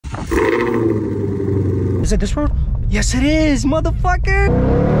Is it this road? Yes, it is, motherfucker.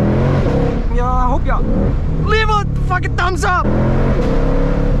 Yo, I hope y'all leave a fucking thumbs up.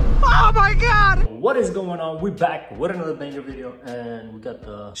 Oh my God. What is going on? We're back with another banger video, and we got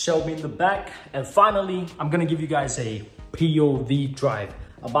the Shelby in the back. And finally, I'm gonna give you guys a POV drive.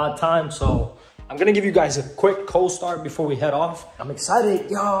 About time, so I'm gonna give you guys a quick cold start before we head off. I'm excited,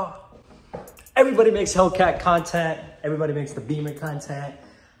 y'all. Everybody makes Hellcat content. Everybody makes the Beamer content.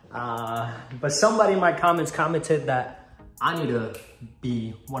 But somebody in my comments commented that I need to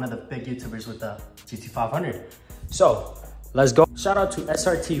be one of the big YouTubers with the Gt500. So let's go. Shout out to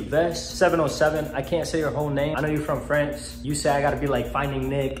SRT Vest 707. I can't say your whole name. I know you're from France. You say I gotta be like Finding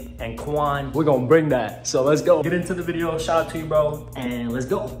Nick and Quan. We're gonna bring that. So let's go. Get into the video. Shout out to you, bro. And let's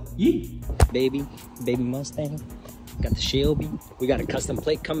go. Yee. Baby Mustang. Got the Shelby. We got a custom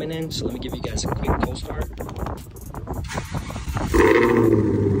plate coming in. So let me give you guys a quick cold start.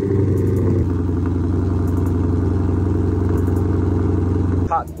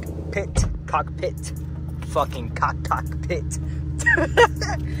 Cockpit. Fucking cockpit.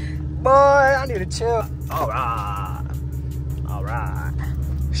 Boy, I need to chill. All right.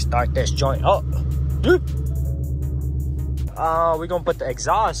 Start this joint up. We're gonna put the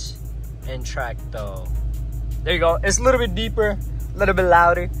exhaust in track though. There you go. It's a little bit deeper, a little bit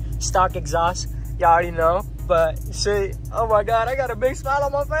louder. Stock exhaust, you already know. But see, oh my God, I got a big smile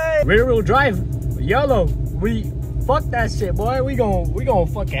on my face. Rear wheel drive, yellow. Fuck that shit, boy. We gon'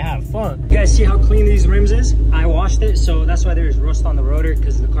 fucking have fun. You guys see how clean these rims is? I washed it, so that's why there's rust on the rotor,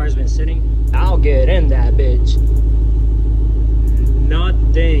 because the car's been sitting. I'll get in that bitch.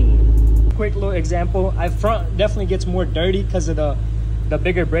 Nothing. Quick little example. Front definitely gets more dirty because of the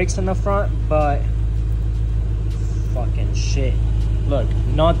bigger brakes in the front, but fucking shit. Look,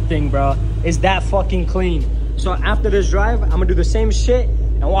 nothing, bro. It's that fucking clean. So after this drive, I'm gonna do the same shit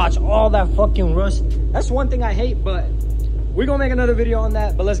and watch all that fucking rust. That's one thing I hate, but we're gonna make another video on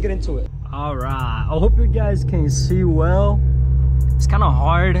that, but let's get into it. All right, I hope you guys can see well. It's kind of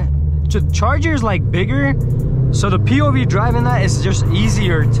hard. The Charger is like bigger, so the POV driving that is just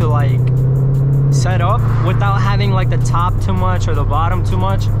easier to like set up without having like the top too much or the bottom too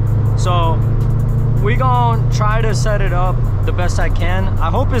much. So we gonna try to set it up the best I can. I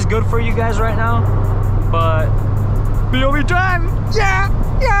hope it's good for you guys right now, but POV drive, yeah.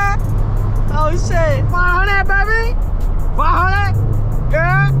 Oh shit, 500 baby, 500,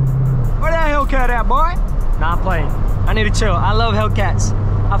 yeah. Where that Hellcat at, boy? Nah, I'm playing. I need to chill. I love Hellcats.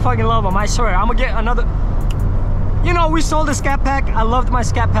 I fucking love them. I swear. I'm gonna get another. You know, we sold a Scat Pack. I loved my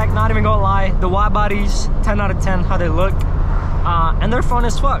Scat Pack. Not even gonna lie. The wide bodies, 10 out of 10. How they look, and they're fun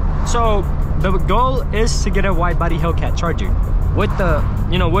as fuck. So the goal is to get a wide body Hellcat Charger with the,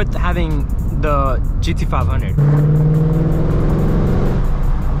 you know, with having the Gt500.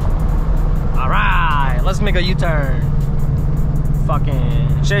 All right, let's make a U-turn.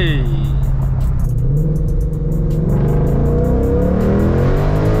 Fucking shit.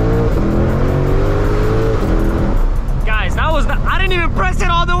 Guys, that was the, I didn't even press it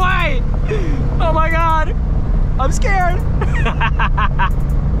all the way. Oh my God, I'm scared.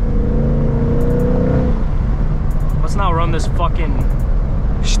 Let's not run this fucking.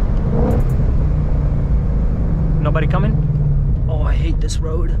 Nobody coming? Oh, I hate this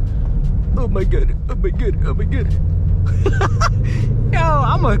road. Oh my God, oh my God, oh my God. Yo,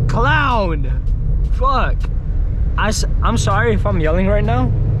 I'm a clown. Fuck. I'm sorry if I'm yelling right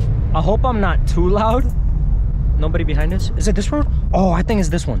now. I hope I'm not too loud. Nobody behind us? Is it this road? Oh, I think it's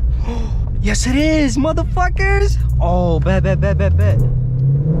this one. Yes, it is, motherfuckers. Oh, bet.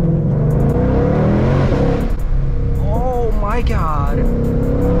 Oh my God.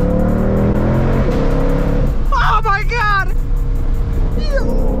 Oh my God.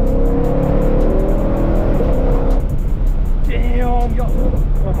 Damn, yo.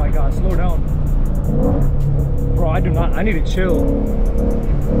 Oh my God, slow down. Bro, I need to chill.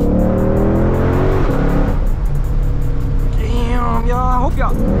 Damn, yo, I hope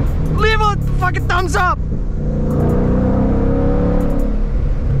y'all leave a fucking thumbs up.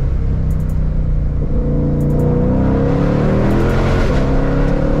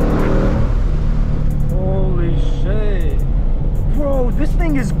 Holy shit. Bro, this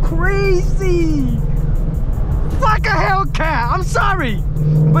thing is crazy. Like a Hellcat. I'm sorry,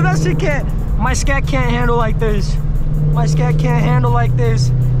 but that shit can't. My Scat can't handle like this. My Scat can't handle like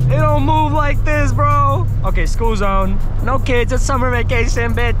this. It don't move like this, bro. Okay, school zone. No kids. It's summer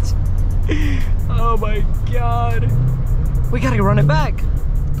vacation, bitch. Oh my God. We gotta run it back.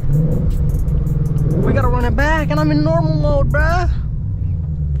 We gotta run it back, and I'm in normal mode, bruh.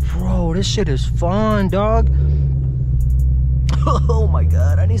 Bro, this shit is fun, dog. Oh my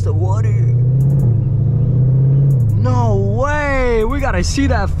God, I need some water. No way. We gotta see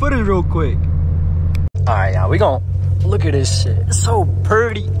that footage real quick. All right, y'all, we gonna look at this shit. It's so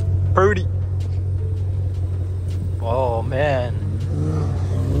pretty. Oh man.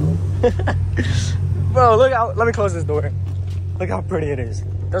 Bro, look out. Let me close this door. Look how pretty it is.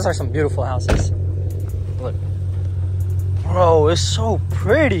 Those are some beautiful houses. Look. Bro, it's so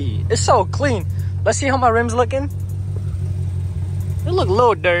pretty. It's so clean. Let's see how my rims looking. They look a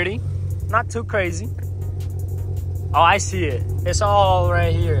little dirty. Not too crazy. Oh, I see it. It's all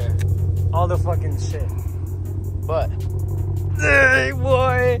right here. All the fucking shit. But, dang,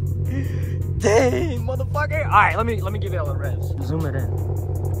 boy. Dang, motherfucker. All right, let me give you all the revs. Zoom it in.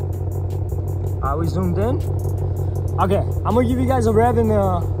 All right, we zoomed in. Okay, I'm gonna give you guys a rev in the...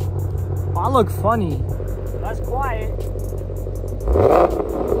 Oh, I look funny. That's quiet.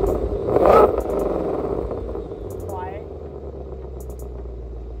 Quiet.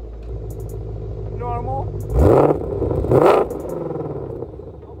 Normal.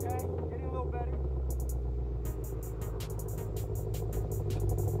 Okay, getting a little better.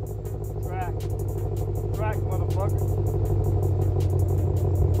 Track, motherfucker.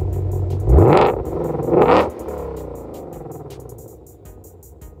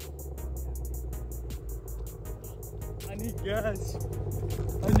 I need gas.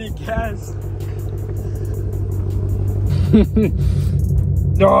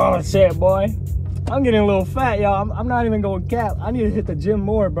 Oh shit, boy. I'm getting a little fat, y'all. I'm not even going cap. I need to hit the gym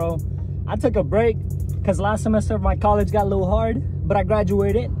more, bro. I took a break because last semester of my college got a little hard, but I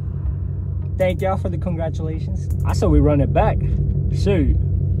graduated. Thank y'all for the congratulations. I said we run it back. Shoot.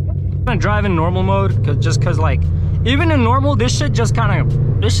 I'm gonna drive in normal mode cause like, even in normal, this shit just kind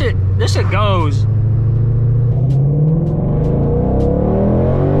of, this shit goes.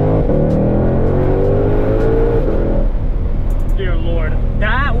 Dear Lord,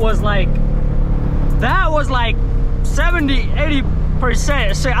 that was like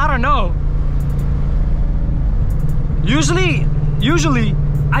 70-80%. Say, I don't know. Usually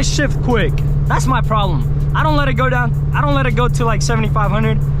I shift quick. That's my problem. I don't let it go down. I don't let it go to like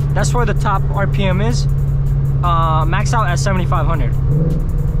 7,500. That's where the top RPM is. Max out at 7,500.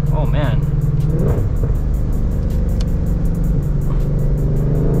 Oh man.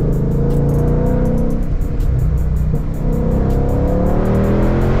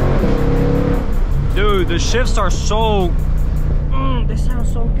 Dude, the shifts are so... they sound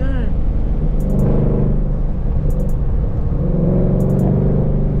so good.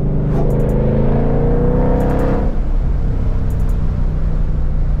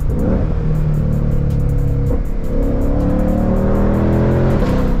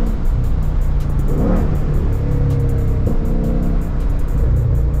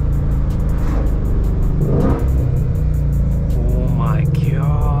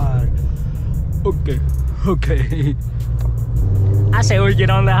 Okay. I say we get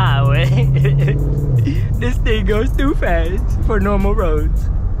on the highway. This thing goes too fast for normal roads.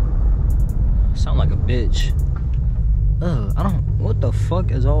 Sound like a bitch. I don't... What the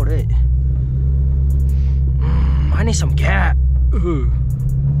fuck is all that? I need some gas. I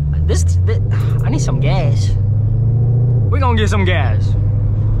need some gas. We're gonna get some gas.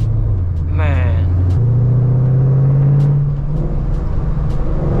 Man.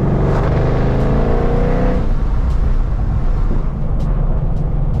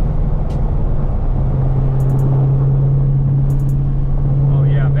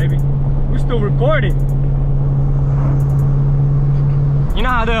 Recording. You know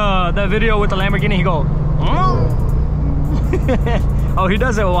how the video with the Lamborghini, he go oh, he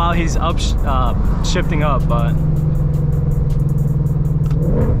does it while he's up shifting up, but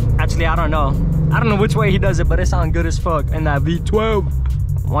actually I don't know which way he does it, but it sounds good as fuck in that V12.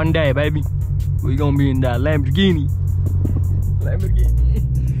 One day, baby, we gonna be in that Lamborghini. I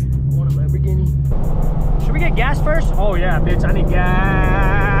want a Lamborghini. Should we get gas first? Oh yeah, bitch, I need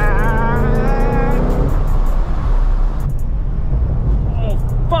gas.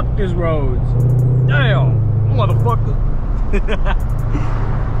 Fuck these roads. Damn, motherfucker.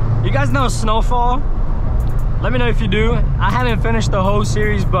 You guys know Snowfall? Let me know if you do. I haven't finished the whole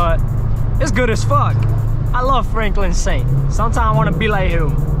series, but it's good as fuck. I love Franklin Saint. Sometimes I want to be like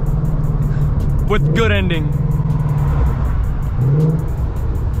him. With good ending.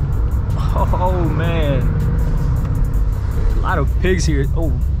 Oh man. A lot of pigs here.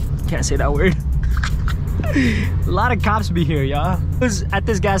 Oh, can't say that word. A lot of cops be here, y'all. At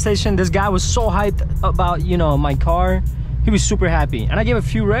this gas station, this guy was so hyped about, you know, my car. He was super happy, and I gave a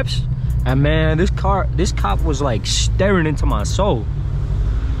few reps, and man, this cop was like staring into my soul.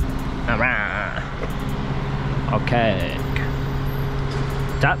 Okay.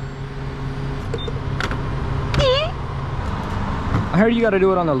 Tap. I heard you gotta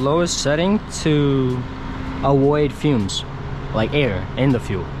do it on the lowest setting to avoid fumes, like air in the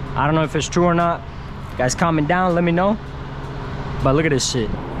fuel. I don't know if it's true or not. Guys, comment down, let me know. But look at this shit,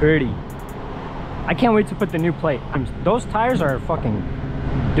 pretty. I can't wait to put the new plate. Those tires are fucking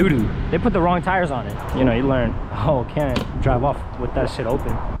doo-doo. They put the wrong tires on it. You know, you learn, oh, can't drive off with that shit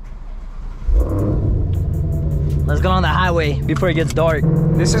open. Let's get on the highway before it gets dark.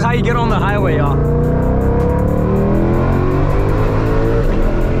 This is how you get on the highway, y'all.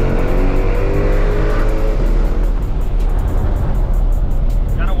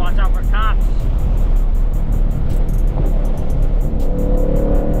 Gotta watch out for cops.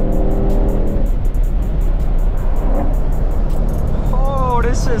 Oh,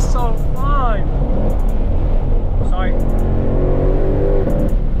 this is so fun. Sorry.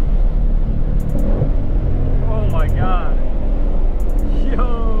 Oh my God. Yo.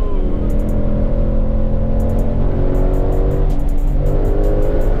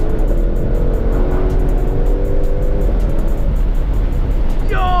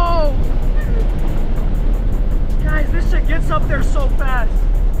 Yo. Guys, this shit gets up there so fast.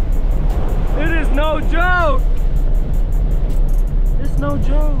 It is no joke. It's no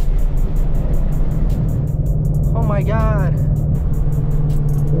joke. Oh my God.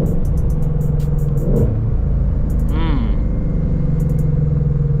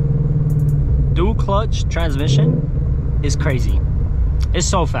 Dual clutch transmission is crazy. It's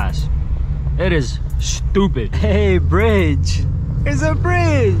so fast. It is stupid. Hey, bridge. It's a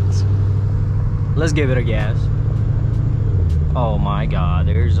bridge. Let's give it a gas. Oh my God,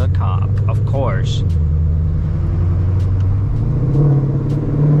 there's a cop, of course.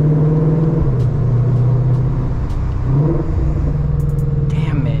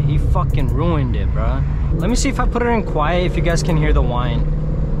 Damn it, he fucking ruined it, bruh. Let me see if I put it in quiet, if you guys can hear the whine.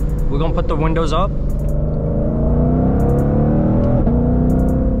 We're gonna put the windows up.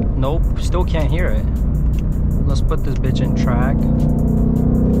 Nope, still can't hear it. Let's put this bitch in track.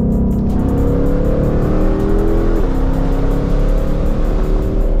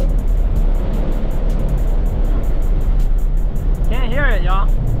 Can't hear it, y'all.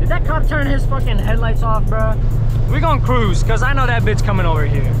 Did that cop turn his fucking headlights off, bro? We're gonna cruise, cause I know that bitch coming over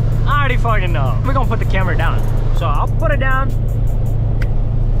here. I already fucking know. We're gonna put the camera down. So I'll put it down.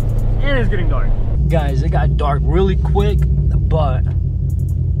 And it's getting dark. Guys, it got dark really quick, but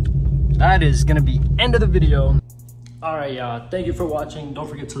that is gonna be end of the video. All right, y'all, thank you for watching. Don't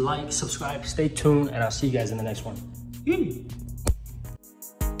forget to like, subscribe, stay tuned, and I'll see you guys in the next one.